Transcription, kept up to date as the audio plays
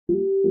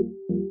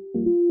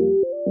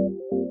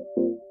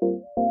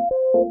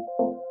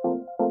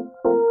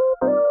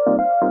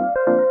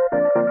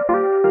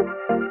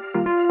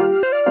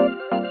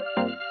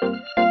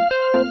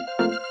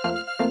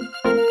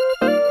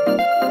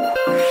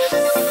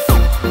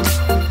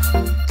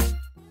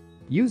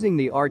Using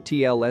the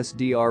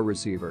RTL-SDR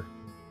receiver.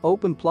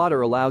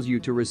 Openplotter allows you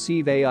to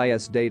receive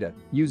AIS data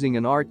using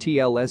an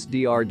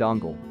RTL-SDR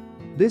dongle.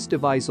 This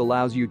device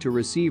allows you to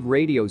receive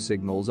radio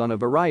signals on a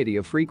variety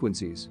of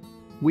frequencies.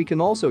 We can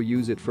also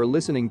use it for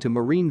listening to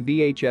marine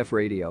VHF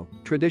radio,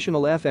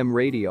 traditional FM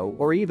radio,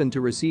 or even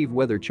to receive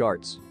weather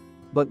charts.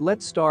 But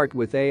let's start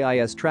with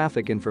AIS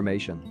traffic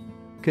information.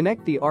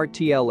 Connect the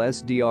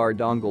RTL-SDR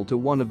dongle to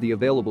one of the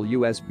available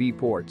USB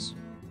ports.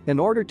 In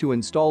order to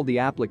install the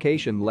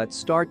application, let's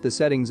start the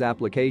settings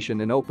application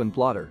in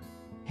Openplotter.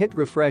 Hit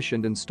refresh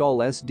and install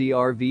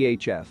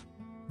SDR-VHF.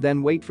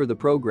 Then wait for the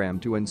program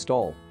to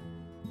install.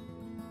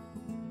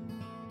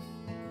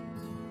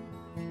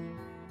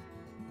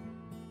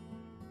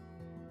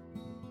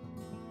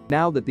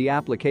 Now that the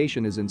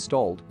application is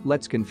installed,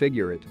 let's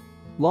configure it.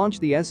 Launch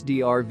the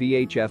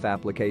SDR-VHF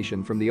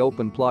application from the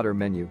Openplotter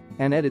menu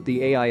and edit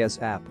the AIS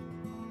app.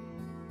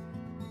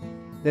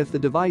 If the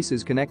device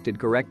is connected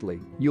correctly,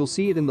 you'll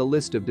see it in the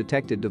list of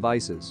detected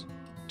devices.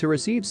 To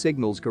receive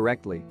signals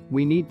correctly,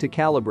 we need to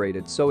calibrate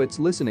it so it's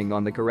listening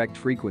on the correct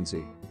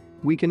frequency.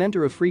 We can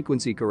enter a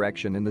frequency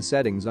correction in the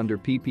settings under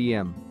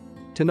ppm.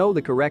 To know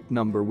the correct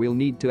number, we'll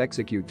need to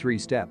execute 3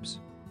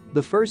 steps.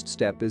 The first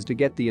step is to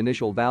get the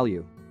initial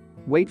value.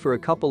 Wait for a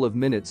couple of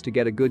minutes to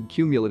get a good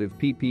cumulative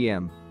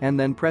ppm, and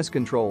then press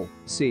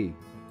Ctrl+C.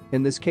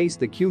 In this case,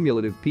 the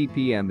cumulative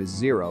ppm is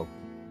 0.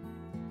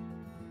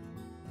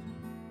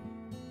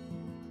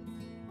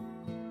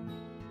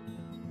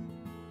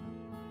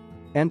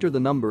 Enter the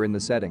number in the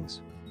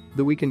settings.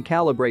 Though we can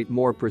calibrate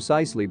more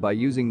precisely by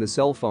using the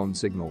cell phone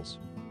signals.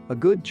 A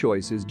good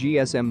choice is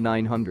GSM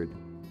 900.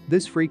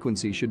 This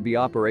frequency should be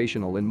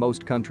operational in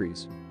most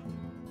countries.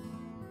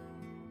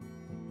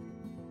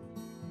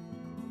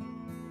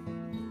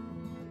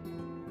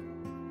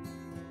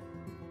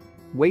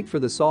 Wait for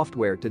the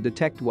software to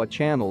detect what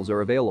channels are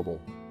available.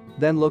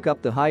 Then look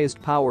up the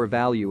highest power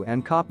value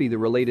and copy the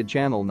related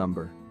channel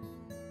number.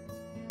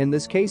 In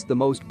this case, the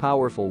most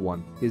powerful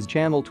one is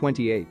channel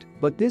 28,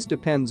 but this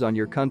depends on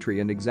your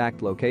country and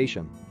exact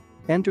location.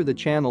 Enter the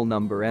channel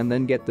number and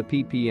then get the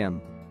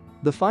ppm.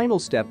 The final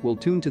step will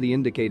tune to the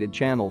indicated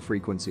channel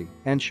frequency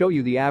and show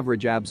you the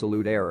average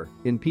absolute error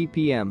in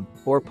ppm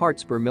or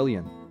parts per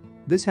million.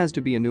 This has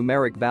to be a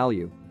numeric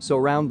value, so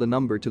round the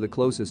number to the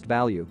closest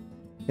value.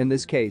 In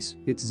this case,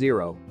 it's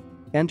 0.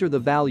 Enter the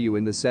value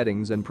in the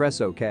settings and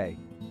press OK.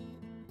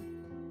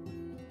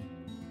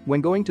 When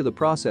going to the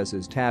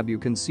Processes tab, you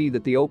can see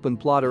that the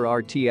Openplotter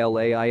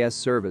RTL AIS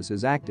service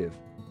is active.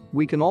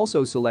 We can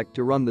also select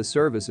to run the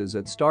services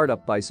at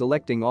startup by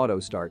selecting Auto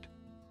Start.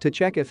 To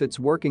check if it's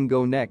working,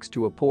 go next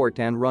to a port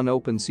and run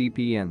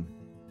OpenCPN.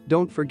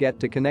 Don't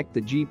forget to connect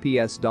the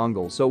GPS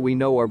dongle so we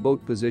know our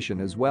boat position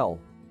as well.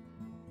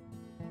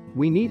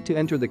 We need to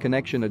enter the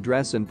connection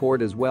address and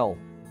port as well.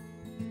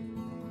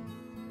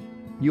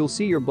 You'll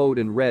see your boat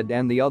in red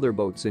and the other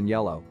boats in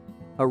yellow.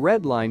 A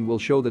red line will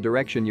show the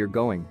direction you're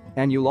going,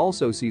 and you'll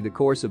also see the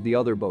course of the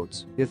other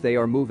boats if they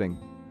are moving.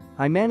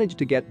 I managed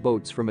to get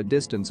boats from a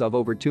distance of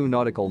over 2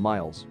 nautical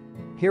miles.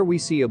 Here we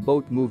see a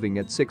boat moving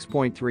at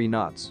 6.3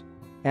 knots.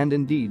 And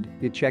indeed,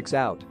 it checks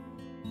out.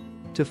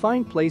 To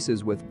find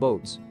places with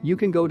boats, you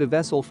can go to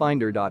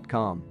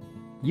vesselfinder.com.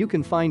 You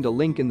can find a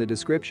link in the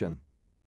description.